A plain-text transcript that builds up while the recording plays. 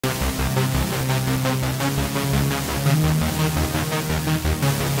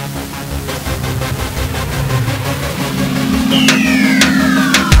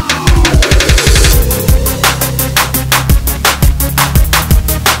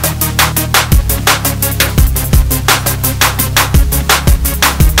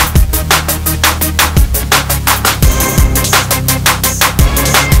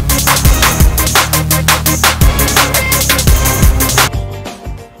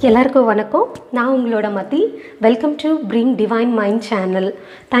எல்லாருக்கும் வணக்கம். நான் உங்களோட மதி. Welcome to bring divine mind channel.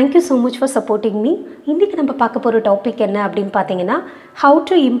 Thank you so much for supporting me. இன்றைக்கி நம்ம பார்க்க போகிற டாபிக் என்ன அப்படின்னு பார்த்தீங்கன்னா, how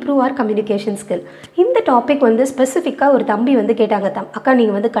to improve R communication skill. இந்த டாபிக் ஸ்பெசிஃபிக்காக ஒரு தம்பி கேட்டாங்க, அக்கா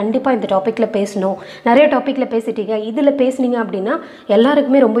நீங்கள் கண்டிப்பாக இந்த டாப்பிக்கில் பேசணும், நிறைய டாப்பிக்கில் பேசிட்டீங்க, இதில் பேசுனீங்க அப்படின்னா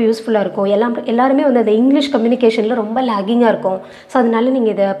எல்லாருக்குமே ரொம்ப யூஸ்ஃபுல்லாக இருக்கும், எல்லாருமே அந்த இங்கிலீஷ் கம்யூனிகேஷனில் ரொம்ப லேகிங்காக இருக்கும், ஸோ அதனால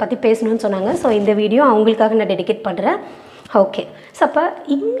நீங்கள் இதை பற்றி பேசணும்னு சொன்னாங்க. ஸோ இந்த வீடியோ அவங்களுக்காக நான் டெடிகேட் பண்ணுறேன். ஓகே. ஸோ அப்போ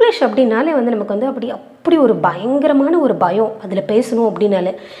இங்கிலீஷ் அப்படின்னாலே நமக்கு அப்படி ஒரு பயங்கரமான ஒரு பயம் அதில் பேசணும்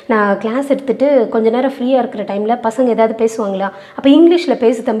அப்படின்னாலே. நான் கிளாஸ் எடுத்துகிட்டு கொஞ்சம் நேரம் ஃப்ரீயாக இருக்கிற டைமில் பசங்க ஏதாவது பேசுவாங்களா, அப்போ இங்கிலீஷில்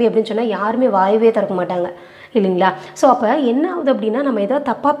பேசு தம்பி அப்படின்னு சொன்னால் யாருமே வாயவே திறக்க மாட்டாங்க இல்லைங்களா. ஸோ அப்போ என்ன ஆகுது அப்படின்னா, நம்ம ஏதாவது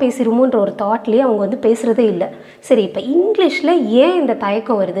தப்பாக பேசிடுமோன்ற ஒரு தாட்லேயே அவங்க பேசுகிறதே இல்லை. சரி, இப்போ இங்கிலீஷில் ஏன் இந்த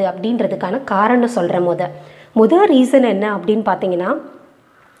தயக்கம் வருது அப்படின்றதுக்கான காரணம் சொல்கிறேன். முதல் ரீசன் என்ன அப்படின்னு பார்த்தீங்கன்னா,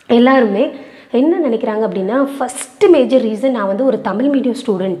 எல்லாருமே என்ன நினைக்கிறாங்க அப்படின்னா, ஃபஸ்ட்டு மேஜர் ரீசன், நான் ஒரு தமிழ் மீடியம்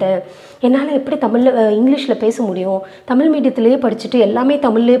ஸ்டூடெண்ட்டு, என்னால் எப்படி இங்கிலீஷில் பேச முடியும், தமிழ் மீடியத்திலே படிச்சுட்டு எல்லாமே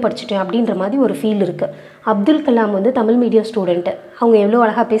தமிழ்லேயே படிச்சுட்டேன் அப்படின்ற மாதிரி ஒரு ஃபீல் இருக்குது. அப்துல் கலாம் தமிழ் மீடியம் ஸ்டூடெண்ட்டு, அவங்க எவ்வளோ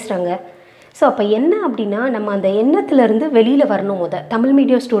அழகாக பேசுகிறாங்க. ஸோ அப்போ என்ன அப்படின்னா, நம்ம அந்த எண்ணத்துலேருந்து வெளியில் வரணும். தமிழ்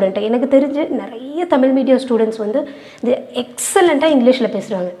மீடியம் ஸ்டூடெண்ட்டு, எனக்கு தெரிஞ்சு நிறைய தமிழ் மீடியம் ஸ்டூடெண்ட்ஸ் இது எக்ஸலண்ட்டாக இங்கிலீஷில்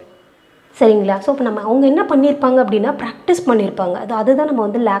பேசுகிறாங்க சரிங்களா. ஸோ இப்போ அவங்க என்ன பண்ணியிருப்பாங்க அப்படின்னா, ப்ராக்டிஸ் பண்ணியிருப்பாங்க. அதுதான்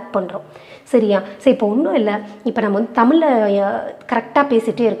நம்ம லேக் பண்ணுறோம் சரியா. ஸோ இப்போ ஒன்றும் இல்லை, இப்போ நம்ம தமிழில் கரெக்டாக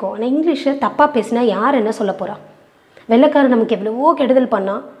பேசிகிட்டே இருக்கோம், ஆனால் இங்கிலீஷில் தப்பாக பேசினா யார் என்ன சொல்ல போகிறா? வெள்ளைக்காரன் நமக்கு எவ்வளவோ கெடுதல்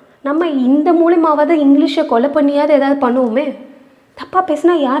பண்ணால், நம்ம இந்த மூலமாவது இங்கிலீஷை கொலை பண்ணியாவது ஏதாவது பண்ணுவோமே. தப்பாக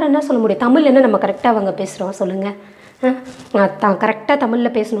பேசினா யார் என்ன சொல்ல முடியும்? தமிழ் என்ன நம்ம கரெக்டாக பேசுகிறோம் சொல்லுங்கள். தான் கரெக்டாக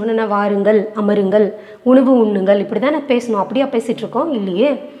தமிழில் பேசணுன்னு நான் வாருங்கள், அமருங்கள், உணவு உண்ணுங்கள், இப்படி தான் நான் பேசணும், அப்படியா பேசிகிட்ருக்கோம்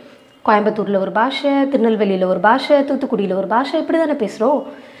இல்லையே. கோயம்புத்தூரில் ஒரு பாஷை, திருநெல்வேலியில் ஒரு பாஷை, தூத்துக்குடியில் ஒரு பாஷை, இப்படி தானே பேசுகிறோம்.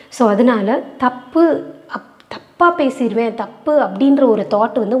 ஸோ அதனால் தப்பாக பேசிடுவேன், தப்பு அப்படின்ற ஒரு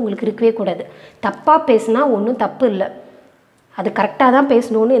தாட் உங்களுக்கு இருக்கவே கூடாது. தப்பாக பேசினா ஒன்றும் தப்பு இல்லை, அது கரெக்டாக தான்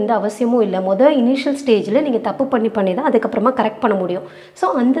பேசணுன்னு எந்த அவசியமும் இல்லை. இனிஷியல் ஸ்டேஜில் நீங்கள் தப்பு பண்ணி தான் அதுக்கப்புறமா கரெக்ட் பண்ண முடியும். ஸோ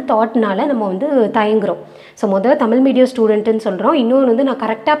அந்த தாட்னால் நம்ம தயங்குறோம். ஸோ தமிழ் மீடியம் ஸ்டூடெண்ட்டுன்னு சொல்கிறோம். இன்னொன்று நான்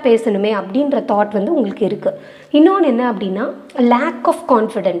கரெக்டாக பேசணுமே அப்படின்ற தாட் உங்களுக்கு இருக்குது. இன்னொன்று என்ன அப்படின்னா, லேக் ஆஃப்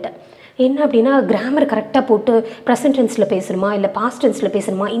கான்ஃபிடென்ட். என்ன அப்படின்னா, கிராமர் கரெக்டாக போட்டு ப்ரெசன்ட் டென்ஸில் பேசணுமா இல்லை பாஸ்ட் டென்ஸில்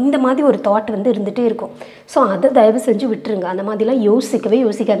பேசணுமா, இந்த மாதிரி ஒரு தாட் இருந்துகிட்டே இருக்கும். ஸோ அதை தயவு செஞ்சு விட்டுருங்க. அந்த மாதிரிலாம்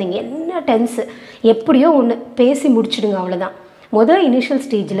யோசிக்காதீங்க. என்ன டென்ஸு எப்படியோ ஒன்று பேசி முடிச்சுடுங்க, அவ்வளோதான். இனிஷியல்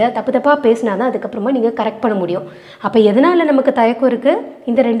ஸ்டேஜில் தப்பாக பேசினா தான் அதுக்கப்புறமா நீங்கள் கரெக்ட் பண்ண முடியும். அப்போ எதனால் நமக்கு தயக்கம் இருக்குது?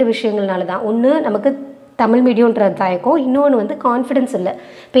 இந்த ரெண்டு விஷயங்கள்னால தான். ஒன்று நமக்கு தமிழ் மீடியம்ன்ற தயக்கம், இன்னொன்று கான்ஃபிடென்ஸ் இல்லை,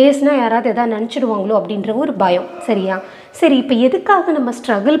 பேசினா யாராவது எதாவது நினச்சிடுவாங்களோ அப்படின்ற ஒரு பயம் சரியா. சரி, இப்போ எதுக்காக நம்ம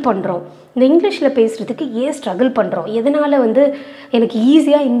ஸ்ட்ரகிள் பண்ணுறோம்? இந்த இங்கிலீஷில் பேசுகிறதுக்கு ஏன் ஸ்ட்ரகிள் பண்ணுறோம்? எதனால் எனக்கு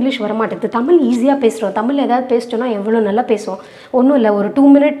ஈஸியாக இங்கிலீஷ் வரமாட்டேங்குது, தமிழ் ஈஸியாக பேசுகிறோம், தமிழ் ஏதாவது பேசிட்டோன்னா எவ்வளோ நல்லா பேசுவோம். ஒன்றும் இல்லை, ஒரு 2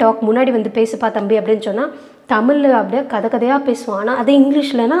 minute டாக் முன்னாடி பேசுப்பா தம்பி அப்படின்னு சொன்னால் தமிழில் அப்படியே கதையாக பேசுவோம். ஆனால் அதே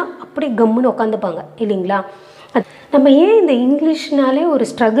இங்கிலீஷ்லனா அப்படியே கம்முன்னு உட்காந்துப்பாங்க இல்லைங்களா. நம்ம ஏன் இந்த இங்கிலீஷ்னாலே ஒரு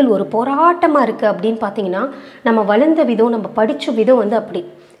ஸ்ட்ரகிள், ஒரு போராட்டமாக இருக்குது அப்படின்னு பார்த்தீங்கன்னா, நம்ம வளர்ந்த விதம், நம்ம படித்த விதம் அப்படி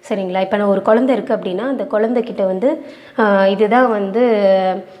சரிங்களா. இப்போ நான் ஒரு குழந்தை இருக்குது அப்படின்னா, அந்த குழந்தைக்கிட்ட இதுதான்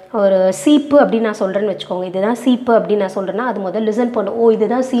ஒரு சீப்பு அப்படின்னு நான் சொல்கிறேன்னு வச்சுக்கோங்க. இதுதான் சீப்பு அப்படின்னு நான் சொல்கிறேன்னா, அது முதல்ல லிசன் பண்ணும். ஓ,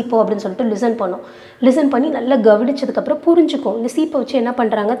 இதுதான் சீப்பு அப்படின்னு சொல்லிட்டு லிசன் பண்ணி நல்லா கவனிச்சதுக்கப்புறம் புரிஞ்சுக்கும். இந்த சீப்பை வச்சு என்ன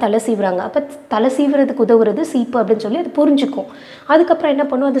பண்ணுறாங்க, தலை சீவுறாங்க. அப்போ தலை சீவுறதுக்கு உதவுறது சீப்பு அப்படின்னு சொல்லி அது புரிஞ்சுக்கும். அதுக்கப்புறம் என்ன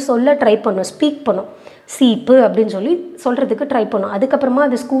பண்ணும், அது சொல்ல ட்ரை பண்ணும், ஸ்பீக் பண்ணும், சீப்பு அப்படின்னு சொல்லி சொல்கிறதுக்கு ட்ரை பண்ணும். அதுக்கப்புறமா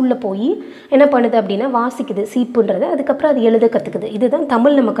அது ஸ்கூலில் போய் என்ன பண்ணுது அப்படின்னா, வாசிக்குது சீப்புன்றது. அதுக்கப்புறம் அது எழுத கற்றுக்குது. இதுதான்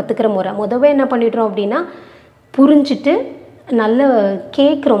தமிழ் நம்ம கற்றுக்கிற முறை. முதவே என்ன பண்ணிடுறோம் அப்படின்னா, புரிஞ்சுட்டு நல்லா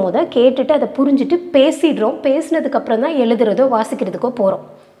கேட்குறோம், கேட்டுட்டு அதை புரிஞ்சுட்டு பேசிடுறோம். பேசினதுக்கப்புறம் தான் எழுதுறதோ வாசிக்கிறதுக்கோ போகிறோம்.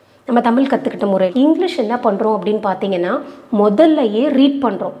 நம்ம தமிழ் கற்றுக்கிட்ட முறை. இங்கிலீஷ் என்ன பண்ணுறோம் அப்படின்னு பார்த்தீங்கன்னா, முதல்லையே ரீட்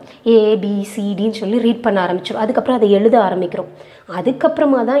பண்ணுறோம், ABCDன்னு சொல்லி ரீட் பண்ண ஆரம்பிச்சிடும். அதுக்கப்புறம் அதை எழுத ஆரம்பிக்கிறோம்.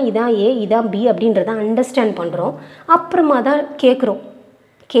 அதுக்கப்புறமா தான் இதான் A இதான் B அப்படின்றத அண்டர்ஸ்டாண்ட் பண்ணுறோம். அப்புறமா தான்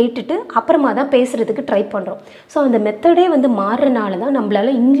கேட்டுட்டு அப்புறமா தான் பேசுகிறதுக்கு ட்ரை பண்ணுறோம். ஸோ அந்த மெத்தடே மாறுறனால தான் நம்மளால்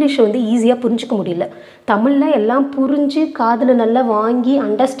இங்கிலீஷை ஈஸியாக புரிஞ்சிக்க முடியல. தமிழில் எல்லாம் புரிஞ்சு காதில் நல்லா வாங்கி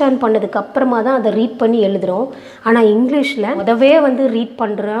அண்டர்ஸ்டாண்ட் பண்ணதுக்கு அப்புறமா தான் அதை ரீட் பண்ணி எழுதுகிறோம். ஆனால் இங்கிலீஷில் முதவே ரீட்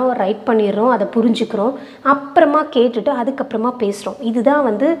பண்ணுறோம், ரைட் பண்ணிடுறோம், அதை புரிஞ்சுக்கிறோம், அப்புறமா கேட்டுட்டு அதுக்கப்புறமா பேசுகிறோம். இதுதான்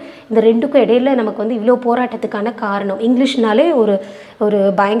இந்த ரெண்டுக்கும் இடையில நமக்கு இவ்வளோ போராட்டத்துக்கான காரணம். இங்கிலீஷ்னாலே ஒரு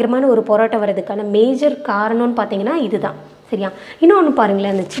பயங்கரமான ஒரு போராட்டம் வர்றதுக்கான மேஜர் காரணம்னு பார்த்தீங்கன்னா இதுதான் சரியா? இன்னொன்று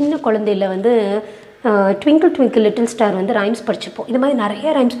பாருங்களேன், அந்த சின்ன குழந்தையில வந்து ட்விங்கிள் ட்விங்கிள் லிட்டில் ஸ்டார் வந்து ரைம்ஸ் படிச்சுப்போம். இது மாதிரி நிறைய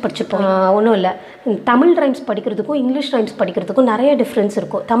ரைம்ஸ் படிச்சுப்போம். ஒன்றும் இல்லை, தமிழ் ரைம்ஸ் படிக்கிறதுக்கும் இங்கிலீஷ் ரைம்ஸ் படிக்கிறதுக்கும் நிறைய டிஃப்ரென்ஸ்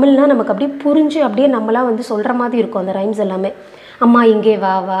இருக்கும். தமிழ்னால் நமக்கு அப்படியே புரிஞ்சு அப்படியே நம்மளாம் வந்து சொல்கிற மாதிரி இருக்கும் அந்த ரைம்ஸ் எல்லாமே. அம்மா இங்கே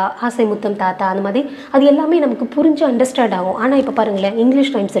வா வா, ஆசை முத்தம் தாத்தா, அந்த மாதிரி அது எல்லாமே நமக்கு புரிஞ்சு அண்டர்ஸ்டாண்ட் ஆகும். ஆனால் இப்போ பாருங்களேன்,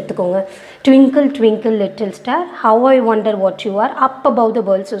 இங்கிலீஷ் ரைம்ஸ் எடுத்துக்கோங்க. Twinkle twinkle little star, have I wonder what you are, up above the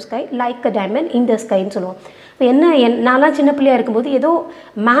world's sky, like a diamond இன் த ஸ்கைன்னு சொல்லுவோம். என்ன நான்லாம் சின்ன பிள்ளையாக இருக்கும்போது ஏதோ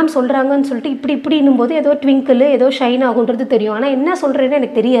மேம் சொல்கிறாங்கன்னு சொல்லிட்டு இப்படின்னும் போது ஏதோ ட்விங்கிள் ஏதோ ஷைன் ஆகுன்றது தெரியும். ஆனால் என்ன சொல்கிறேன்னு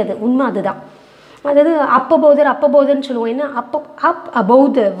எனக்கு தெரியாது. உண்மை அதுதான். அதாவது அப்பபோதர்ன்னு சொல்லுவோம். என்ன அப் above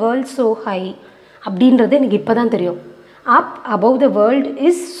the world so high அப்படின்றது எனக்கு இப்போ தான் தெரியும். அப் above the world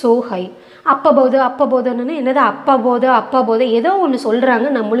is so high. அப்பபோதன்னு என்னது, அப்பபோத ஏதோ ஒன்று சொல்கிறாங்க,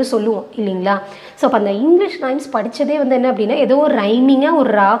 நம்மளும் சொல்லுவோம் இல்லைங்களா? ஸோ அப்போ அந்த இங்கிலீஷ் ரைம்ஸ் படித்ததே வந்து என்ன அப்படின்னா, ஏதோ ஒரு ரைமிங்காக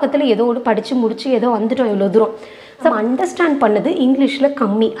ஒரு ராகத்தில் ஏதோ ஒரு படித்து முடித்து ஏதோ வந்துட்டோம் இவ்வளோ தூரம். ஸோ நம்ம அண்டர்ஸ்டாண்ட் பண்ணது இங்கிலீஷில்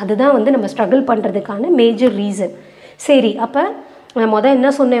கம்மி. அதுதான் வந்து நம்ம ஸ்ட்ரகிள் பண்ணுறதுக்கான மேஜர் ரீசன். சரி, அப்போ நான்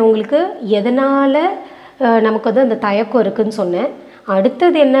என்ன சொன்னேன் உங்களுக்கு, எதனால் நமக்கு வந்து அந்த தயக்கம் இருக்குதுன்னு சொன்னேன்.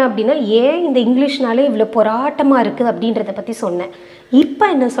 அடுத்தது என்ன அப்படின்னா, ஏன் இந்த இங்கிலீஷ்னாலே இவ்வளோ போராட்டமாக இருக்குது அப்படின்றத பற்றி சொன்னேன். இப்போ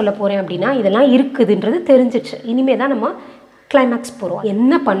என்ன சொல்ல போகிறேன் அப்படின்னா, இதெல்லாம் இருக்குதுன்றது தெரிஞ்சிச்சு. இனிமேல் தான் நம்ம கிளைமேக்ஸ் போகிறோம்.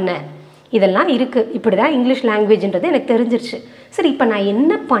 என்ன பண்ணேன், இதெல்லாம் இருக்குது, இப்படி தான் இங்கிலீஷ் லாங்குவேஜ்ன்றது எனக்கு தெரிஞ்சிருச்சு. சரி, இப்போ நான்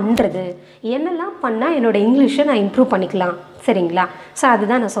என்ன பண்ணுறது, என்னெல்லாம் பண்ணால் என்னோடய இங்கிலீஷை நான் இம்ப்ரூவ் பண்ணிக்கலாம், சரிங்களா? ஸோ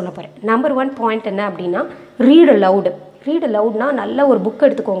அதுதான் நான் சொல்ல போகிறேன். நம்பர் 1 பாயிண்ட் என்ன அப்படின்னா, ரீட் அலவுடு. ரீட் அலவுட்னா நல்ல ஒரு புக்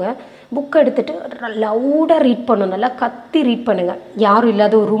எடுத்துக்கோங்க. புக் எடுத்துகிட்டு லவுடாக ரீட் பண்ணணும், நல்லா கத்தி ரீட் பண்ணுங்கள். யாரும்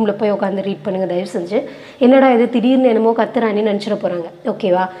இல்லாத ஒரு ரூமில் போய் உட்காந்து ரீட் பண்ணுங்கள் தயவு செஞ்சு. என்னடா இது திடீர்னு என்னமோ கத்துறானே நினச்சிட போகிறாங்க,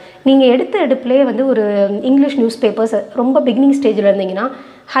 ஓகேவா? நீங்கள் எடுப்புலேயே வந்து ஒரு இங்கிலீஷ் நியூஸ் பேப்பர்ஸ் ரொம்ப பிகினிங் ஸ்டேஜில் இருந்தீங்கன்னா,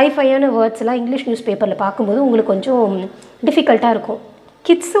 ஹைஃபையான வேர்ட்ஸ்லாம் இங்கிலீஷ் நியூஸ் பேப்பரில் பார்க்கும்போது உங்களுக்கு கொஞ்சம் டிஃபிகல்ட்டாக இருக்கும்.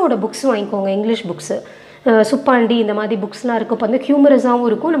 கிட்ஸோட புக்ஸ் வாங்கிக்கோங்க, இங்கிலீஷ் புக்ஸு. சுப்பாண்டி இந்த மாதிரி புக்ஸ்லாம் இருக்கும். இப்போ வந்து ஹியூமரஸாகவும்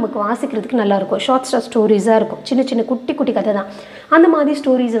இருக்கும், நமக்கு வாசிக்கிறதுக்கு நல்லாயிருக்கும். ஷார்ட் ஸ்டோரிஸாக இருக்கும், சின்ன சின்ன குட்டி குட்டி கதை தான். அந்த மாதிரி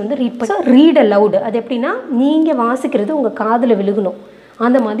ஸ்டோரிஸை வந்து ரீட் பண்ண. ரீட் அலவுடு, அது எப்படின்னா நீங்கள் வாசிக்கிறது உங்கள் காதில் விழுகணும்.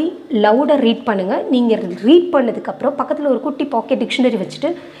 அந்த மாதிரி லவுடாக ரீட் பண்ணுங்கள். நீங்கள் ரீட் பண்ணதுக்கப்புறம் பக்கத்தில் ஒரு குட்டி பாக்கெட் டிக்ஷனரி வச்சுட்டு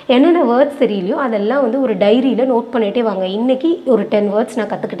என்னென்ன வேர்ட்ஸ் தெரியலையோ அதெல்லாம் வந்து ஒரு டைரியில் நோட் பண்ணிகிட்டே வாங்க. இன்றைக்கி ஒரு 10 வேர்ட்ஸ்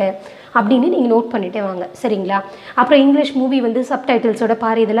நான் கற்றுக்கிட்டேன் அப்படின்னு நீங்கள் நோட் பண்ணிகிட்டே வாங்க, சரிங்களா? அப்புறம் இங்கிலீஷ் மூவி வந்து சப்டைட்டில்ஸோட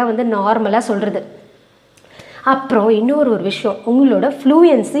பாரு, இதெல்லாம் வந்து நார்மலாக சொல்கிறது. அப்புறம் இன்னொரு விஷயம், உங்களோட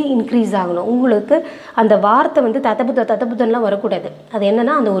ஃப்ளூயன்சி இன்க்ரீஸ் ஆகணும். உங்களுக்கு அந்த வார்த்தை வந்து தத்தபுத்தன்லாம் வரக்கூடாது. அது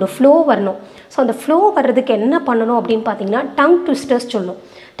என்னென்னா, அந்த ஒரு ஃப்ளோ வரணும். ஸோ அந்த ஃப்ளோ வர்றதுக்கு என்ன பண்ணணும் அப்படின்னு பார்த்தீங்கன்னா, டங் ட்விஸ்டர்ஸ் சொல்லணும்.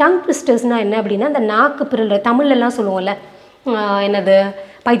 டங் ட்விஸ்டர்ஸ்னால் என்ன அப்படின்னா, அந்த நாக்கு பிறல் தமிழ்லலாம் சொல்லுவோம்ல, என்னது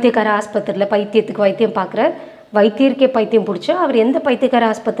பைத்தியக்கார ஆஸ்பத்திரியில் பைத்தியத்துக்கு வைத்தியம் பார்க்குற வைத்தியருக்கே பைத்தியம் பிடிச்சா அவர் எந்த பைத்தியக்கார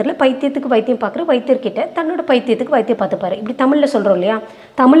ஆஸ்பத்திரியில் பைத்தியத்துக்கு வைத்தியம் பார்க்குற வைத்தியர்கிட்ட தன்னோட பைத்தியத்துக்கு வைத்தியம் பார்த்துப்பாரு. இப்படி தமிழில் சொல்கிறோம் இல்லையா?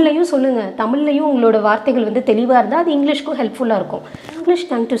 தமிழ்லையும் சொல்லுங்கள். தமிழ்லையும் உங்களோட வார்த்தைகள் வந்து தெளிவாக இருந்தால் அது இங்கிலீஷ்க்கும் ஹெல்ப்ஃபுல்லாக இருக்கும். இங்கிலீஷ்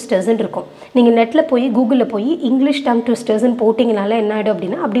டங் ட்விஸ்டர்ஸ்ன்னு இருக்கும். நீங்கள் நெட்டில் போய் கூகுளில் போய் இங்கிலீஷ் டங் ட்விஸ்டர்ஸ்ன்னு போட்டிங்கனால என்ன ஆகிடும்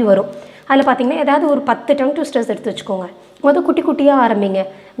அப்படின்னா, அப்படி வரும். அதில் பார்த்தீங்கன்னா ஏதாவது ஒரு 10 டங் ட்விஸ்டர்ஸ் எடுத்து வச்சுக்கோங்க. குட்டி குட்டியாக ஆரம்பிங்க.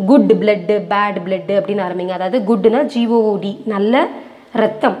 குட் பிளட்டு, பேட் பிளட்டு அப்படின்னு ஆரம்பிங்க. அதாவது குட்னா GOOD, நல்ல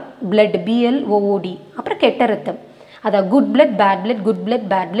ரத்தம், பிளட் BLOOD. அப்புறம் கெட்ட ரத்தம், அதான் good blood, bad blood, good blood,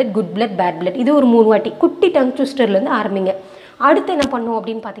 bad blood, good blood, bad blood. இது ஒரு 3 வாட்டி குட்டி டங் ட்விஸ்டர்லேருந்து ஆரம்பிங்க. அடுத்து என்ன பண்ணும்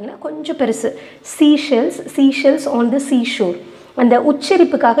அப்படின்னு பார்த்தீங்கன்னா, கொஞ்சம் பெருசு. Seychelles on the seashore. அந்த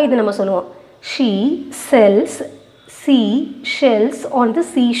உச்சரிப்புக்காக இது நம்ம சொல்லுவோம். Seychelles on the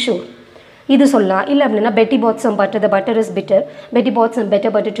seashore. இது சொல்லலாம். இல்லை அப்படின்னா பெட்டி பாட் some butter, the butter is bitter, பெட்டி பாட் some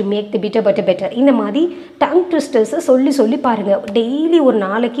better butter to make the bitter butter better. இந்த மாதிரி டங் ட்விஸ்டர்ஸை சொல்லி பாருங்கள். டெய்லி ஒரு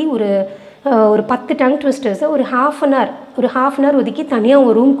நாளைக்கு ஒரு 10 டங் ட்விஸ்டர்ஸை ஒரு ஹாஃப் அன் ஹவர் ஒதுக்கி தனியாக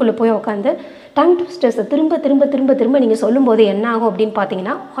ஒரு ரூம்குள்ளே போய் உட்காந்து டங் ட்விஸ்டர்ஸை திரும்ப நீங்கள் சொல்லும்போது என்ன ஆகும் அப்படின்னு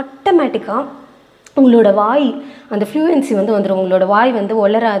பார்த்தீங்கன்னா, ஆட்டோமேட்டிக்காக உங்களோட வாய் அந்த ஃப்ளூயன்சி வந்து வந்துடும். உங்களோட வாய் வந்து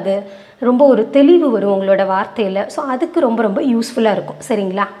ஒளராது, ரொம்ப ஒரு தெளிவு வரும் உங்களோட வார்த்தையில். ஸோ அதுக்கு ரொம்ப யூஸ்ஃபுல்லாக இருக்கும்,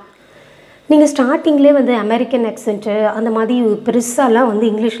 சரிங்களா? நீங்கள் ஸ்டார்டிங்லேயே வந்து அமெரிக்கன் ஆக்சென்ட்டு அந்த மாதிரி பெருசாலாம் வந்து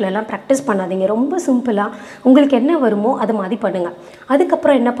இங்கிலீஷ்லலாம் ப்ராக்டிஸ் பண்ணாதீங்க. ரொம்ப சிம்பிளாக உங்களுக்கு என்ன வருமோ அது மாதிரி பண்ணுங்கள்.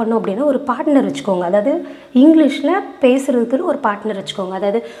 அதுக்கப்புறம் என்ன பண்ணும் அப்படின்னா, ஒரு பார்ட்னர் வச்சுக்கோங்க. அதாவது இங்கிலீஷில் பேசுகிறதுக்குன்னு ஒரு பார்ட்னர் வச்சுக்கோங்க.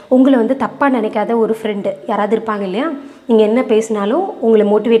 அதாவது உங்களை வந்து தப்பாக நினைக்காத ஒரு ஃப்ரெண்டு யாராவது இருப்பாங்க இல்லையா? நீங்கள் என்ன பேசினாலும் உங்களை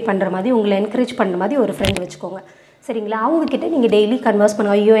மோட்டிவேட் பண்ணுற மாதிரி, உங்களை என்கரேஜ் பண்ணுற மாதிரி ஒரு ஃப்ரெண்டு வச்சுக்கோங்க, சரிங்களா? அவங்கக்கிட்ட நீங்கள் டெய்லி கன்வர்ஸ்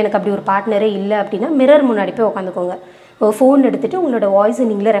பண்ணுங்க. ஐயோ எனக்கு அப்படி ஒரு பார்ட்னரே இல்லை அப்படின்னா, மிரர் முன்னாடி போய் உட்காந்துக்கோங்க. ஃபோன் எடுத்துகிட்டு உங்களோட வாய்ஸை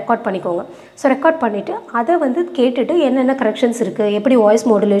நீங்களே ரெக்கார்ட் பண்ணிக்கோங்க. ஸோ ரெக்கார்ட் பண்ணிவிட்டு அதை வந்து கேட்டுட்டு என்னென்ன கரெக்ஷன்ஸ் இருக்குது, எப்படி வாய்ஸ்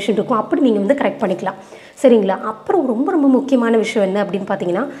மாடுலேஷன் இருக்கும், அப்படி நீங்கள் வந்து கரெக்ட் பண்ணிக்கலாம், சரிங்களா? அப்புறம் ரொம்ப முக்கியமான விஷயம் என்ன அப்படின்னு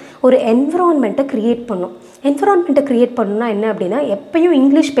பார்த்தீங்கன்னா, ஒரு என்விரான்மெண்ட்டை க்ரியேட் பண்ணணும். என்விரான்மெண்ட்டை க்ரியேட் பண்ணணும்னா என்ன அப்படின்னா, எப்பயும்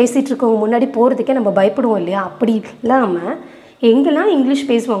இங்கிலீஷ் பேசிகிட்டு இருக்கவங்க முன்னாடி போகிறதுக்கே நம்ம பயப்படுவோம் இல்லையா? அப்படி இல்லாமல் எங்கெல்லாம் இங்கிலீஷ்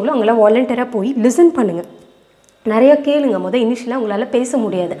பேசுவாங்களோ அங்கெல்லாம் வாலண்டியராக போய் லிசன் பண்ணுங்கள். நிறைய கேளுங்க. இனிஷியலாக உங்களால் பேச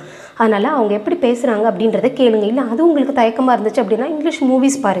முடியாது, அதனால் அவங்க எப்படி பேசுகிறாங்க அப்படின்றத கேளுங்க. இல்லை அது உங்களுக்கு தயக்கமாக இருந்துச்சு அப்படின்னா இங்கிலீஷ்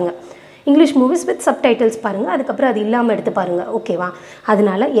மூவிஸ் பாருங்கள், இங்கிலீஷ் மூவிஸ் வித் சப்டைட்டில்ஸ் பாருங்கள், அதுக்கப்புறம் அது இல்லாமல் எடுத்து பாருங்கள், ஓகேவா?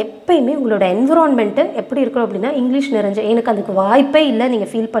 அதனால் எப்போயுமே உங்களோட என்விரான்மெண்ட்டு எப்படி இருக்கணும் அப்படின்னா இங்கிலீஷ் நிறைஞ்ச, எனக்கு அதுக்கு வாய்ப்பே இல்லை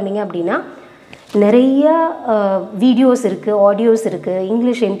நீங்கள் ஃபீல் பண்ணிங்க அப்படின்னா நிறைய வீடியோஸ் இருக்குது, ஆடியோஸ் இருக்குது,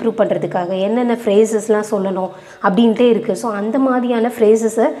 இங்கிலீஷ் இம்ப்ரூவ் பண்ணுறதுக்காக என்னென்ன ஃப்ரேசஸ்லாம் சொல்லணும் அப்படின்ட்டே இருக்குது. ஸோ அந்த மாதிரியான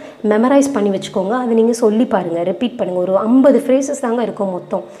ஃப்ரேசஸை மெமரைஸ் பண்ணி வச்சுக்கோங்க. அதை நீங்கள் சொல்லி பாருங்கள், ரிப்பீட் பண்ணுங்கள். ஒரு 50 ஃப்ரேசஸ் தாங்க இருக்கும்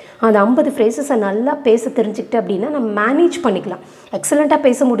மொத்தம். அந்த 50 ஃப்ரேசஸை நல்லா பேச தெரிஞ்சுக்கிட்டு அப்படின்னா நம்ம மேனேஜ் பண்ணிக்கலாம். எக்ஸலண்ட்டாக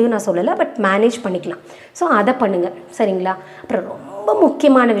பேச முடியும் நான் சொல்லலை, பட் மேனேஜ் பண்ணிக்கலாம். ஸோ அதை பண்ணுங்கள், சரிங்களா? அப்புறம் ரொம்ப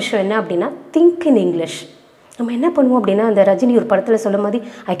முக்கியமான விஷயம் என்ன அப்படின்னா திங்க் இன் இங்கிலீஷ். நம்ம என்ன பண்ணுவோம் அப்படின்னா அந்த ரஜினி ஒரு படத்தில் சொல்லும் போது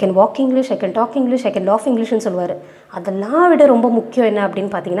I can walk English, I can talk English, I can laugh இங்கிலீஷ்னு சொல்லுவார். அதெல்லாம் விட ரொம்ப முக்கியம் என்ன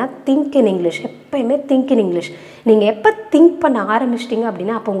அப்படின்னு பார்த்தீங்கன்னா திங்க் இன் இங்கிலீஷ். எப்போயுமே திங்க் இன் இங்கிலீஷ். நீங்கள் எப்போ திங்க் பண்ண ஆரம்பிச்சிட்டிங்க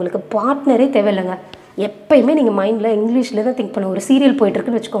அப்படின்னா அப்போ உங்களுக்கு பார்ட்னரே தேவையில்லைங்க. எப்போயுமே நீங்கள் மைண்டில் இங்கிலீஷில் தான் திங்க் பண்ணணும். ஒரு சீரியல்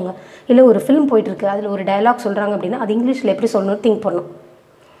போயிட்டுருக்குன்னு வச்சுக்கோங்க, இல்லை ஒரு ஃபிலிம் போயிட்டுருக்கு, அதில் ஒரு டயலாக் சொல்கிறாங்க அப்படின்னா அது இங்கிலீஷில் எப்படி சொல்லணும்னு திங்க் பண்ணணும்.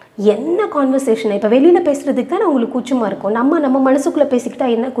 என்ன கான்வர்சேஷன் இப்போ வெளியில் பேசுகிறதுக்கு தான் உங்களுக்கு கூச்சமாக இருக்கும். நம்ம மனசுக்குள்ளே பேசிக்கிட்டா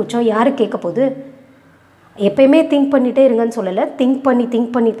என்ன கூச்சம், யார் கேட்க போகுது? எப்பயுமே திங்க் பண்ணிகிட்டே இருங்கன்னு சொல்லலை, திங்க்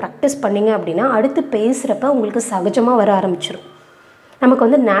பண்ணி ப்ராக்டிஸ் பண்ணிங்க அப்படின்னா அடுத்து பேசுகிறப்ப உங்களுக்கு சகஜமாக வர ஆரம்பிச்சிடும்.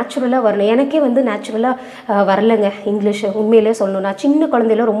 நமக்கு நேச்சுரலாக வரணும். எனக்கே நேச்சுரலாக வரலைங்க இங்கிலீஷ். உண்மையிலே சொல்லணும், நான் சின்ன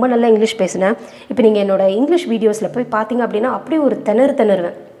குழந்தையில ரொம்ப நல்லா இங்கிலீஷ் பேசினேன். இப்போ நீங்கள் என்னோடய இங்கிலீஷ் வீடியோஸில் போய் பார்த்தீங்க அப்படின்னா அப்படியே ஒரு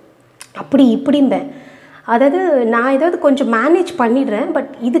திணறுவேன், அப்படி இப்படிம்பேன். அதாவது நான் ஏதாவது கொஞ்சம் மேனேஜ் பண்ணிடுறேன்.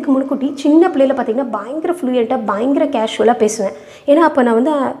 பட் இதுக்கு முன்கூட்டி சின்ன பிள்ளையில் பார்த்திங்கன்னா பயங்கர ஃப்ளூயண்ட்டாக பயங்கர கேஷுவலாக பேசுவேன். ஏன்னா அப்போ நான்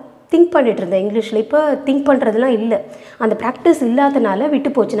திங்க் பண்ணிகிட்டு இருந்தேன் இங்கிலீஷில். இப்போ திங்க் பண்ணுறதுலாம் இல்லை, அந்த ப்ராக்டிஸ் இல்லாதனால விட்டு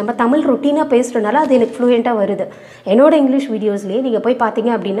போச்சு. நம்ம தமிழ் ரொட்டீனாக பேசுகிறதுனால அது எனக்கு ஃப்ளூயண்ட்டாக வருது. என்னோடய இங்கிலீஷ் வீடியோஸ்லேயே நீங்கள் போய்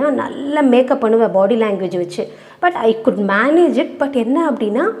பார்த்தீங்க அப்படின்னா நல்லா மேக்கப் பண்ணுவேன் பாடி லாங்குவேஜ் வச்சு. But I could manage it. But என்ன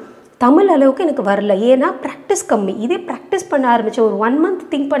அப்படின்னா தமிழ் அளவுக்கு எனக்கு வரல, ஏன்னா ப்ராக்டிஸ் கம்மி. இதே ப்ராக்டிஸ் பண்ண ஆரம்பித்தேன், ஒரு 1 month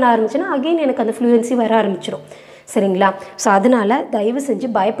திங்க் பண்ண ஆரம்பிச்சேன்னா அகெயின் எனக்கு அந்த ஃப்ளூயன்சி வர ஆரம்பிச்சிடும், சரிங்களா? ஸோ அதனால் தயவு செஞ்சு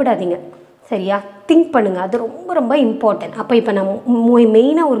பயப்படாதீங்க, சரியா? திங்க் பண்ணுங்கள், அது ரொம்ப ரொம்ப இம்பார்ட்டன்ட். அப்போ இப்போ நான்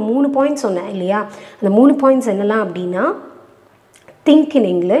மெயினாக ஒரு 3 பாயிண்ட்ஸ் சொன்னேன் இல்லையா? அந்த 3 பாயிண்ட்ஸ் என்னெல்லாம் அப்படின்னா திங்க் இன்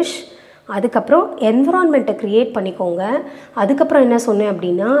இங்கிலீஷ், அதுக்கப்புறம் என்விரான்மெண்ட்டை க்ரியேட் பண்ணிக்கோங்க, அதுக்கப்புறம் என்ன சொன்னேன்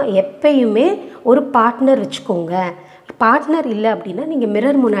அப்படின்னா எப்பயுமே ஒரு பார்ட்னர் வச்சுக்கோங்க. பார்ட்னர் இல்லை அப்படின்னா நீங்கள்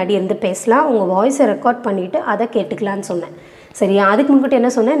மிரர் முன்னாடி இருந்து பேசலாம், உங்கள் வாய்ஸை ரெக்கார்ட் பண்ணிவிட்டு அதை கேட்டுக்கலான்னு சொன்னேன், சரியா? அதுக்கு முன்கிட்ட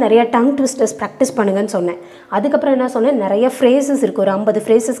என்ன சொன்னேன், நிறைய டங் ட்விஸ்டர்ஸ் ப்ராக்டிஸ் பண்ணுங்கன்னு சொன்னேன். அதுக்கப்புறம் என்ன சொன்னேன், நிறைய ஃப்ரேசஸ் இருக்குது, ஒரு 50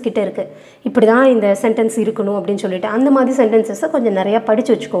 ஃப்ரேசஸ் கிட்டே இருக்குது, இப்படி தான் இந்த சென்டென்ஸ் இருக்கணும் அப்படின்னு சொல்லிட்டு அந்த மாதிரி சென்டென்சஸை கொஞ்சம் நிறையா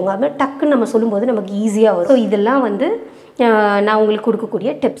படித்து வச்சுக்கோங்க. அது டக்குன்னு நம்ம சொல்லும்போது நமக்கு ஈஸியாக வரும். ஸோ இதெல்லாம் நான் உங்களுக்கு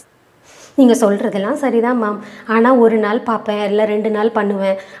கொடுக்கக்கூடிய டிப்ஸ். நீங்கள் சொல்கிறதெல்லாம் சரிதான் மேம், ஆனால் ஒரு நாள் பார்ப்பேன், இல்லை 2 நாள்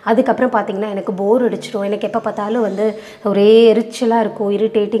பண்ணுவேன், அதுக்கப்புறம் பார்த்திங்கன்னா எனக்கு போர் அடிச்சிடும், எனக்கு எப்போ பார்த்தாலும் ஒரே எரிச்சலாக இருக்கும்,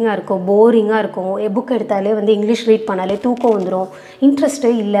 இரிட்டேட்டிங்காக இருக்கும், போரிங்காக இருக்கும், புக் எடுத்தாலே இங்கிலீஷ் ரீட் பண்ணாலே தூக்கம் வந்துடும்,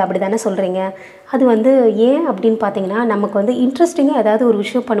 இன்ட்ரெஸ்ட்டே இல்லை, அப்படி தானே சொல்கிறீங்க? அது ஏன் அப்படின்னு பார்த்தீங்கன்னா நமக்கு இன்ட்ரெஸ்டிங்காக ஏதாவது ஒரு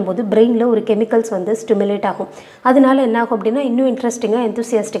விஷயம் பண்ணும்போது பிரெயினில் ஒரு கெமிக்கல்ஸ் ஸ்டிமுலேட் ஆகும். அதனால என்ன ஆகும் அப்படின்னா இன்னும் இன்ட்ரெஸ்டிங்காக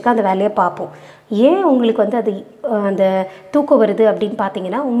எந்தூசியாஸ்டிக்காக அந்த வேலையை பார்ப்போம். ஏன் உங்களுக்கு அது அந்த தூக்கம் வருது அப்படின்னு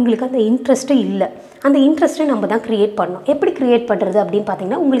பார்த்தீங்கன்னா உங்களுக்கு அந்த இன்ட்ரெஸ்ட்டு இல்லை. அந்த இன்ட்ரெஸ்ட்டை நம்ம தான் க்ரியேட் பண்ணணும். எப்படி க்ரியேட் பண்ணுறது அப்படின்னு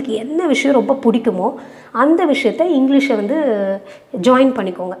பார்த்தீங்கன்னா உங்களுக்கு என்ன விஷயம் ரொம்ப பிடிக்குமோ அந்த விஷயத்தை இங்கிலீஷை ஜாயின்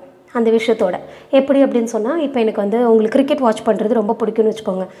பண்ணிக்கோங்க அந்த விஷயத்தோட. எப்படி அப்படின்னு சொன்னால் இப்போ எனக்கு உங்களுக்கு கிரிக்கெட் வாட்ச் பண்ணுறது ரொம்ப பிடிக்கும்னு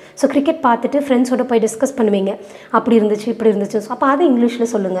வச்சுக்கோங்க. ஸோ கிரிக்கெட் பார்த்துட்டு ஃப்ரெண்ட்ஸோட போய் டிஸ்கஸ் பண்ணுவீங்க, அப்படி இருந்துச்சு இப்படி இருந்துச்சு. ஸோ அப்போ அதை இங்கிலீஷில்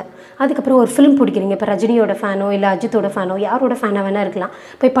சொல்லுங்கள். அதுக்கப்புறம் ஒரு ஃபிலிம் பிடிக்கிறீங்க, இப்போ ரஜினியோட ஃபேனோ இல்லை அஜித்தோட ஃபேனோ யாரோட ஃபேனாக வேணா இருக்கலாம்,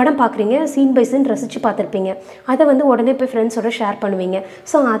 போய் படம் பார்க்குறீங்க, சீன் பை சீன் ரசித்து பார்த்துருப்பீங்க, அதை உடனே போய் ஃப்ரெண்ட்ஸோட ஷேர் பண்ணுவீங்க.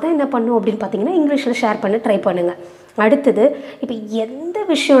 ஸோ அதை என்ன பண்ணும் அப்படின்னு பார்த்தீங்கன்னா இங்கிலீஷில் ஷேர் பண்ண ட்ரை பண்ணுங்கள். அடுத்தது இப்போ எந்த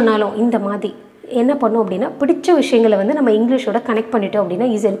விஷயம்னாலும் இந்த மாதிரி என்ன பண்ணோம் அப்படின்னா பிடிச்ச விஷயங்களை நம்ம இங்கிலீஷோட கனெக்ட் பண்ணிட்டோம் அப்படின்னா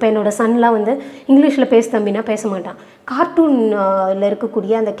ஈஸியாக. இப்போ என்னோடய சன்லாம் இங்கிலீஷில் பேச தம்பினா பேச மாட்டான். கார்ட்டூனில்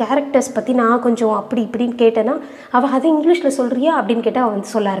இருக்கக்கூடிய அந்த கேரக்டர்ஸ் பற்றி நான் கொஞ்சம் அப்படி இப்படின்னு கேட்டேன்னா அவள் அதை இங்கிலீஷில் சொல்கிறியா அப்படின்னு கேட்டால் அவன்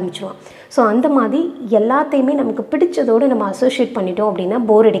சொல்ல ஆரம்பிச்சிடுவான். ஸோ அந்த மாதிரி எல்லாத்தையுமே நமக்கு பிடிச்சதோடு நம்ம அசோசியேட் பண்ணிட்டோம் அப்படின்னா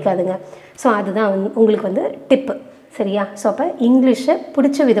போர் அடிக்காதுங்க. ஸோ அதுதான் உங்களுக்கு டிப்பு, சரியா? ஸோ அப்போ இங்கிலீஷை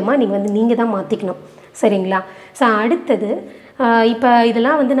பிடிச்ச விதமாக நீங்கள் தான் மாற்றிக்கணும், சரிங்களா? ஸோ அடுத்தது இப்போ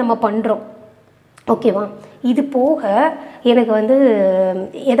இதெல்லாம் நம்ம பண்ணுறோம், ஓகேவா? இது போக எனக்கு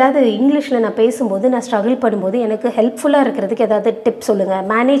ஏதாவது இங்கிலீஷில் நான் பேசும்போது நான் ஸ்ட்ரகிள் பண்ணும்போது எனக்கு ஹெல்ப்ஃபுல்லாக இருக்கிறதுக்கு ஏதாவது டிப்ஸ் சொல்லுங்கள்,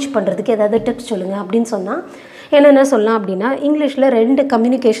 மேனேஜ் பண்ணுறதுக்கு ஏதாவது டிப்ஸ் சொல்லுங்கள் அப்படின்னு சொன்னால் என்னென்ன சொல்லலாம் அப்படின்னா இங்கிலீஷில் 2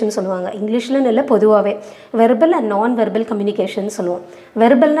 கம்யூனிகேஷன் சொல்லுவாங்க. இங்கிலீஷ்லன்னு இல்லை, பொதுவாகவே வெர்பல் அண்ட் நான் வெர்பல் கம்யூனிகேஷன் சொல்லுவோம்.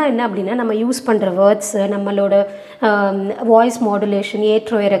 வெர்பல்னால் என்ன அப்படின்னா நம்ம யூஸ் பண்ணுற வேர்ட்ஸு, நம்மளோட வாய்ஸ் மாடுலேஷன்,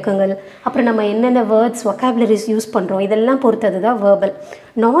 ஏற்ற இறக்கங்கள், அப்புறம் நம்ம என்னென்ன வேர்ட்ஸ் வொக்காபுலரிஸ் யூஸ் பண்ணுறோம் இதெல்லாம் பொறுத்தது தான் வேர்பல்.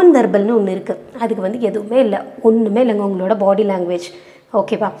 நான் வெர்பல்னு ஒன்று இருக்குது, அதுக்கு எதுவுமே இல்லை, ஒன்றுமே இல்லைங்க. உங்களோட பாடி லாங்குவேஜ்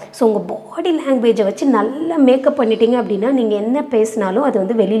ஓகேவா? ஸோ உங்கள் பாடி லாங்குவேஜை வச்சு நல்லா மேக்கப் பண்ணிட்டீங்க அப்படின்னா நீங்கள் என்ன பேசினாலும் அது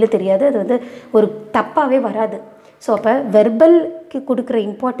வந்து வெளியில் தெரியாது, அது வந்து ஒரு தப்பாகவே வராது. ஸோ அப்போ வெர்பலுக்கு கொடுக்குற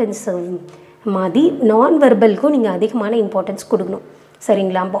இம்பார்ட்டன்ஸ் மாதிரி நான் வெர்பலுக்கும் நீங்கள் அதிகமான இம்பார்ட்டன்ஸ் கொடுக்கணும்.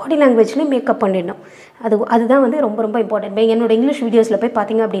 சரிங்களா? பாடி லாங்குவேஜ்லேயும் மேக்கப் பண்ணிடணும். அதுதான் வந்து ரொம்ப ரொம்ப இம்பார்ட்டன்ட். என்னோடய இங்கிலீஷ் வீடியோஸில் போய்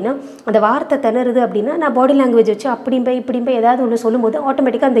பார்த்தீங்க அப்படின்னா அந்த வார்த்தை திணறுது அப்படின்னா நான் பாடி லாங்குவேஜ் வச்சு இப்படிம்பே ஏதாவது ஒன்று சொல்லும்போது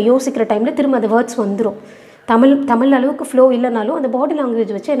ஆட்டோமேட்டிக்காக அந்த யோசிக்கிற டைமில் திரும்ப அந்த வேர்ட்ஸ் வந்துடும். தமிழ் அளவுக்கு ஃப்ளோ இல்லைனாலும் அந்த பாடி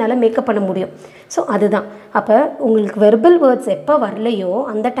லாங்குவேஜ் வச்சு என்னால் மேக்கப் பண்ண முடியும். ஸோ அதுதான். அப்போ உங்களுக்கு வெர்பல் வேர்ட்ஸ் எப்போ வரலையோ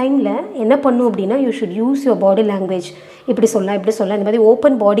அந்த டைமில் என்ன பண்ணும் அப்படின்னா you should use your body language. இப்படி சொல்லலாம் இந்த மாதிரி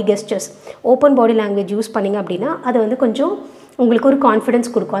ஓப்பன் பாடி gestures, open body language use பண்ணிங்க அப்படின்னா அது வந்து கொஞ்சம் உங்களுக்கு ஒரு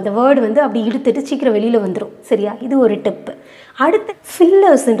கான்ஃபிடென்ஸ் கொடுக்கும். அந்த வேர்டு வந்து அப்படி இழுத்துட்டு சீக்கிரம் வெளியில் வந்துடும். சரியா? இது ஒரு டிப்பு. அடுத்து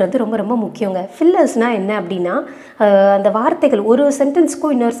ஃபில்லர்ஸ்ன்றது ரொம்ப ரொம்ப முக்கியங்க. ஃபில்லர்ஸ்னால் என்ன அப்படின்னா அந்த வார்த்தைகள் ஒரு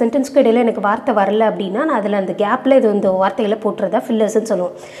சென்டென்ஸ்க்கும் இன்னொரு சென்டென்ஸ்க்கும் இடையில எனக்கு வார்த்தை வரல அப்படின்னா நான் அதில் அந்த கேப்பில் இது இந்த வார்த்தைகளை போட்டுறதா ஃபில்லர்ஸ்ன்னு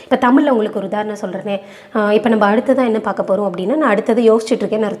சொல்லுவோம். இப்போ தமிழில் உங்களுக்கு ஒரு உதாரணம் சொல்கிறேனே, இப்போ நம்ம அடுத்ததான் என்ன பார்க்க போகிறோம் அப்படின்னா நான் அடுத்ததை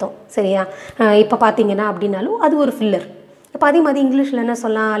யோசிச்சுட்ருக்கேன்னு அர்த்தம். சரியா? இப்போ பார்த்தீங்கன்னா அப்படின்னாலும் அது ஒரு ஃபில்லர். இப்போ அதே மாதிரி இங்கிலீஷில் என்ன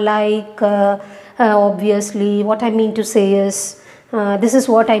சொல்லலாம், like obviously what I mean to say is this is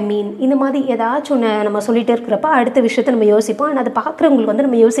what I mean. இந்த மாதிரி ஏதாச்சும் ஒன்று நம்ம சொல்லிகிட்டே இருக்கிறப்ப அடுத்த விஷயத்தை நம்ம யோசிப்போம். ஆனால் அதை பார்க்குறவங்களுக்கு வந்து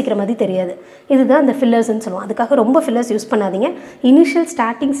நம்ம யோசிக்கிற மாதிரி தெரியாது. இதுதான் அந்த ஃபில்லர்ஸ்ன்னு சொல்லுவோம். அதுக்காக ரொம்ப ஃபில்லர்ஸ் யூஸ் பண்ணாதீங்க. இனிஷியல்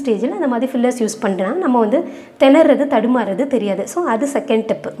ஸ்டார்டிங் ஸ்டேஜில் அந்த மாதிரி ஃபில்லர்ஸ் யூஸ் பண்ணுறேன்னா நம்ம வந்து திணறது தடுமாறுறது தெரியாது. ஸோ அது செகண்ட்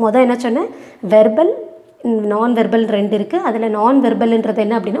டிப்பு. மொதல் என்ன சொன்னேன், வெர்பல் நான் வெர்பல் 2 இருக்குது. அதில் நான் வெர்பல்ன்றது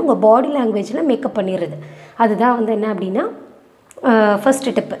என்ன அப்படின்னா உங்கள் பாடி லாங்குவேஜில் மேக்கப் பண்ணிடுறது. அதுதான் வந்து என்ன அப்படின்னா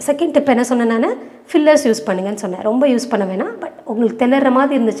ஃபஸ்ட்டு டிப்பு. செகண்ட் டிப் என்ன சொன்னேன், நான் ஃபில்லர்ஸ் யூஸ் பண்ணுங்கன்னு சொன்னேன். ரொம்ப யூஸ் பண்ண வேணாம். பட் உங்களுக்கு திணற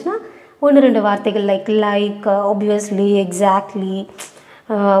மாதிரி இருந்துச்சுன்னா 1-2 வார்த்தைகள் like obviously, exactly,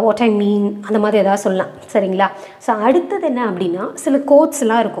 what I மீன், அந்த மாதிரி எதாவது சொல்லலாம். சரிங்களா? ஸோ அடுத்தது என்ன அப்படின்னா சில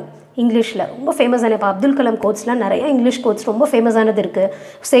கோட்ஸ்லாம் இருக்கும் இங்கிலீஷில் ரொம்ப ஃபேமஸான. இப்போ அப்துல் கலாம் கோட்ஸ்லாம் நிறையா இங்கிலீஷ் கோட்ஸ் ரொம்ப ஃபேமஸானது இருக்குது.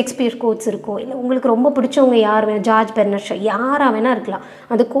 ஷேக்ஸ்பியர் கோட்ஸ் இருக்கும். இல்லை உங்களுக்கு ரொம்ப பிடிச்சவங்க யார் வேணும், ஜார்ஜ் பெர்னார்ட் ஷா, யாராக வேணால் இருக்கலாம்.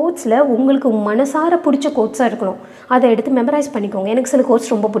 அந்த கோட்ஸில் உங்களுக்கு மனசார பிடிச்ச கோட்ஸாக இருக்கணும். அதை எடுத்து மெமரைஸ் பண்ணிக்கோங்க. எனக்கு சில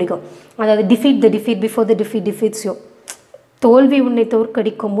கோட்ஸ் ரொம்ப பிடிக்கும். அதாவது defeat the defeat before the defeat defeats you. தோல்வி உன்னை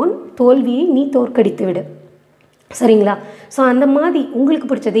தோற்கடிக்கும் முன் தோல்வியை நீ தோற்கடித்து விடு. சரிங்களா? ஸோ அந்த மாதிரி உங்களுக்கு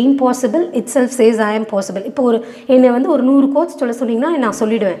பிடிச்சது impossible it self says I ஆம் பாசிபிள். இப்போ என்னை வந்து ஒரு 100 கோட்ஸ் சொல்ல சொன்னீங்கன்னா நான்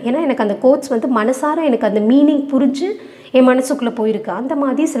சொல்லிவிடுவேன். ஏன்னா எனக்கு அந்த கோட்ஸ் வந்து மனசார எனக்கு அந்த மீனிங் புரிஞ்சு என் மனசுக்குள்ளே போயிருக்கு. அந்த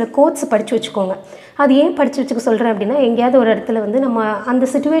மாதிரி சில கோட்ஸ் படித்து வச்சுக்கோங்க. அது ஏன் படித்து வச்சுக்க சொல்கிறேன் அப்படின்னா எங்கேயாவது ஒரு இடத்துல வந்து நம்ம அந்த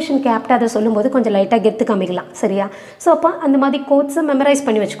சிச்சுவேஷனுக்கு ஆப்டாக அதை சொல்லும்போது கொஞ்சம் லைட்டாக கெத்து காமிக்கலாம். சரியா? ஸோ அப்போ அந்த மாதிரி கோட்ஸை மெமரைஸ்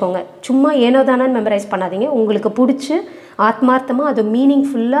பண்ணி வச்சுக்கோங்க. சும்மா ஏனோ தானான்னு மெமரைஸ் பண்ணாதீங்க. உங்களுக்கு பிடிச்சி ஆத்மார்த்தமாக அது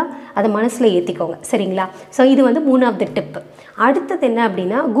மீனிங்ஃபுல்லாக அதை மனசில் ஏற்றிக்கோங்க. சரிங்களா? ஸோ இது வந்து 3வது டிப்பு. அடுத்தது என்ன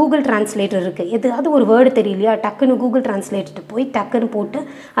அப்படின்னா கூகுள் டிரான்ஸ்லேட்டர் இருக்குது. எதாவது ஒரு வேர்டு தெரியலையா, டக்குன்னு கூகுள் டிரான்ஸ்லேட்டர் போய் டக்குன்னு போட்டு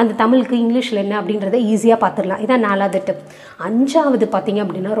அந்த தமிழுக்கு இங்கிலீஷில் என்ன அப்படின்றத ஈஸியாக பார்த்துடலாம். இதான் 4வது டிப். 5வது பார்த்தீங்க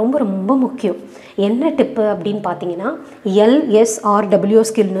அப்படின்னா ரொம்ப ரொம்ப முக்கியம். என்ன டிப்பு அப்படின்னு பார்த்தீங்கன்னா LSRW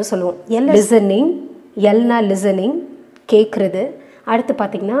ஸ்கில்னு சொல்லுவோம். லிசனிங், எல்னா லிசனிங் கேட்குறது. அடுத்து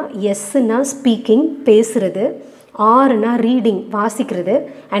பார்த்திங்கன்னா எஸ்னா ஸ்பீக்கிங் பேசுகிறது, ஆர்னா ரீடிங் வாசிக்கிறது,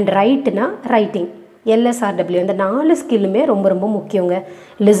 அண்ட் ரைட்னா ரைட்டிங். LSRW இந்த 4 ஸ்கில்லுமே ரொம்ப ரொம்ப முக்கியங்க.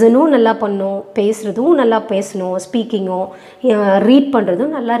 லிசனும் நல்லா பண்ணணும், பேசுகிறதும் நல்லா பேசணும், ஸ்பீக்கிங்கும் ரீட்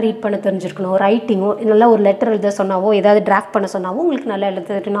பண்ணுறதும் நல்லா ரீட் பண்ண தெரிஞ்சிருக்கணும், ரைட்டிங்கும் நல்லா ஒரு லெட்டர் எழுத சொன்னாவோ ஏதாவது டிராஃப்ட் பண்ண சொன்னாவோ உங்களுக்கு நல்லா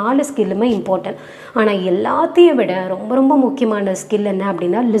எழுத. 4 ஸ்கில்லுமே இம்பார்ட்டன்ட். ஆனால் எல்லாத்தையும் விட ரொம்ப ரொம்ப முக்கியமான ஸ்கில் என்ன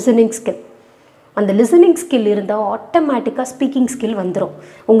அப்படின்னா லிசனிங் ஸ்கில். அந்த லிசனிங் ஸ்கில் இருந்தால் ஆட்டோமேட்டிக்காக ஸ்பீக்கிங் ஸ்கில் வந்துடும்.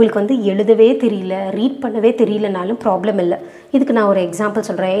 உங்களுக்கு வந்து எழுதவே தெரியல, ரீட் பண்ணவே தெரியலனாலும் ப்ராப்ளம் இல்லை. இதுக்கு நான் ஒரு எக்ஸாம்பிள்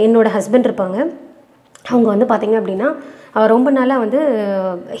சொல்கிறேன். என்னோடய ஹஸ்பண்ட் இருப்பாங்க. அவங்க வந்து பார்த்திங்க அப்படின்னா ரொம்ப நாளாக வந்து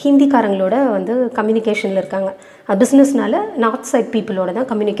ஹிந்திக்காரங்களோட வந்து கம்யூனிகேஷனில் இருக்காங்க. பிஸ்னஸ்னால நார்த் சைட் பீப்புளோட தான்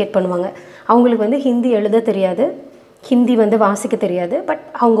கம்யூனிகேட் பண்ணுவாங்க. அவங்களுக்கு வந்து ஹிந்தி எழுத தெரியாது, ஹிந்தி வந்து வாசிக்க தெரியாது. பட்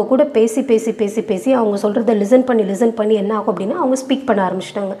அவங்க கூட பேசி பேசி பேசி பேசி அவங்க சொல்கிறத லிசன் பண்ணி என்ன ஆகும் அப்படின்னா அவங்க ஸ்பீக் பண்ண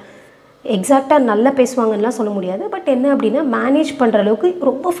ஆரம்பிச்சிட்டாங்க. எக்ஸாக்டாக நல்லா பேசுவாங்கன்னெலாம் சொல்ல முடியாது. பட் என்ன அப்படின்னா மேனேஜ் பண்ணுற அளவுக்கு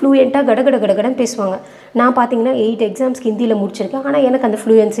ரொம்ப ஃப்ளூயண்ட்டாக கடகடன்னு பேசுவாங்க. நான் பார்த்தீங்கன்னா 8 எக்ஸாம்ஸ்க்கு ஹிந்தியில் முடிச்சிருக்கேன். ஆனால் எனக்கு அந்த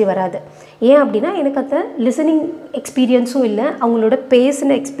ஃப்ளூயன்சி வராது. ஏன் அப்படின்னா எனக்கு அந்த லிசனிங் எக்ஸ்பீரியன்ஸும் இல்லை, அவங்களோட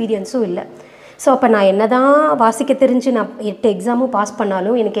பேசின எக்ஸ்பீரியன்ஸும் இல்லை. ஸோ அப்போ நான் என்ன தான் வாசிக்க தெரிஞ்சு நான் 8 எக்ஸாமும் பாஸ்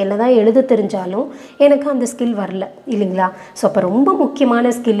பண்ணாலும் எனக்கு என்ன தான் எழுத தெரிஞ்சாலும் எனக்கு அந்த ஸ்கில் வரல இல்லைங்களா? ஸோ அப்போ ரொம்ப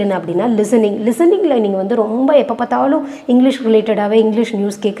முக்கியமான ஸ்கில்லுன்னு அப்படின்னா லிசனிங்கில் நீங்கள் வந்து ரொம்ப எப்போ பார்த்தாலும் இங்கிலீஷ் ரிலேட்டடாகவே இங்கிலீஷ்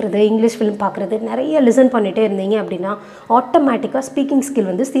நியூஸ் கேட்குறது, இங்கிலீஷ் ஃபிலிம் பார்க்குறது, நிறைய லிசன் பண்ணிகிட்டே இருந்தீங்க அப்படின்னா ஆட்டோமேட்டிக்காக ஸ்பீக்கிங் ஸ்கில்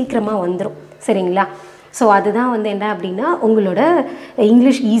வந்து சீக்கிரமாக வந்துடும். சரிங்களா? ஸோ அதுதான் வந்து என்ன அப்படின்னா உங்களோட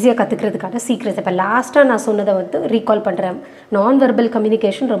இங்கிலீஷ் ஈஸியாக கற்றுக்கிறதுக்கான சீக்ரெட். இப்போ லாஸ்ட்டாக நான் சொன்னதை வந்து ரீகால் பண்ணுறேன். நான் வெர்பல்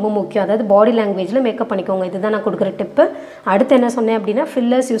கம்யூனிகேஷன் ரொம்ப முக்கியம். அதாவது பாடி லாங்குவேஜில் மேக்கப் பண்ணிக்கோங்க. இதுதான் நான் கொடுக்குற டிப்பு. அடுத்து என்ன சொன்னேன் அப்படின்னா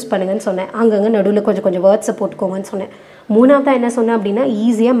ஃபில்லர்ஸ் யூஸ் பண்ணுங்கன்னு சொன்னேன். அங்கங்கே நடுவில் கொஞ்சம் வேர்ட்ஸை போட்டுக்கோங்கன்னு சொன்னேன். மூணாவதாக என்ன சொன்னேன் அப்படின்னா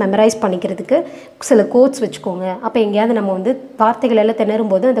ஈஸியாக மெமரைஸ் பண்ணிக்கிறதுக்கு சில கோட்ஸ் வச்சுக்கோங்க. அப்போ எங்கேயாவது நம்ம வந்து வார்த்தைகள் எல்லாம்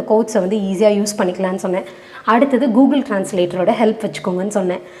திணறும் போது அந்த கோட்ஸை வந்து ஈஸியாக யூஸ் பண்ணிக்கலான்னு சொன்னேன். அடுத்தது கூகுள் டிரான்ஸ்லேட்டரோட ஹெல்ப் வச்சுக்கோங்கன்னு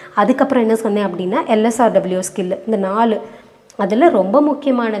சொன்னேன். அதுக்கப்புறம் என்ன சொன்னேன் அப்படின்னா LSRW ஸ்கில், இந்த 4 அதில் ரொம்ப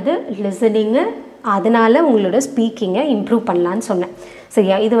முக்கியமானது லிசனிங்கு, அதனால் உங்களோட ஸ்பீக்கிங்கை இம்ப்ரூவ் பண்ணலான்னு சொன்னேன்.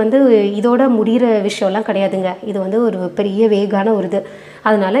 சரியா? இது வந்து இதோட முடிகிற விஷயம்லாம் கிடையாதுங்க. இது வந்து ஒரு பெரிய வேகான ஒரு இது.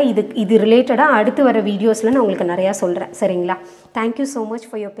 அதனால் இது ரிலேட்டடாக அடுத்து வர வீடியோஸில் நான் உங்களுக்கு நிறையா சொல்கிறேன். சரிங்களா? Thank you so much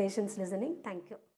for your patience listening. Thank you.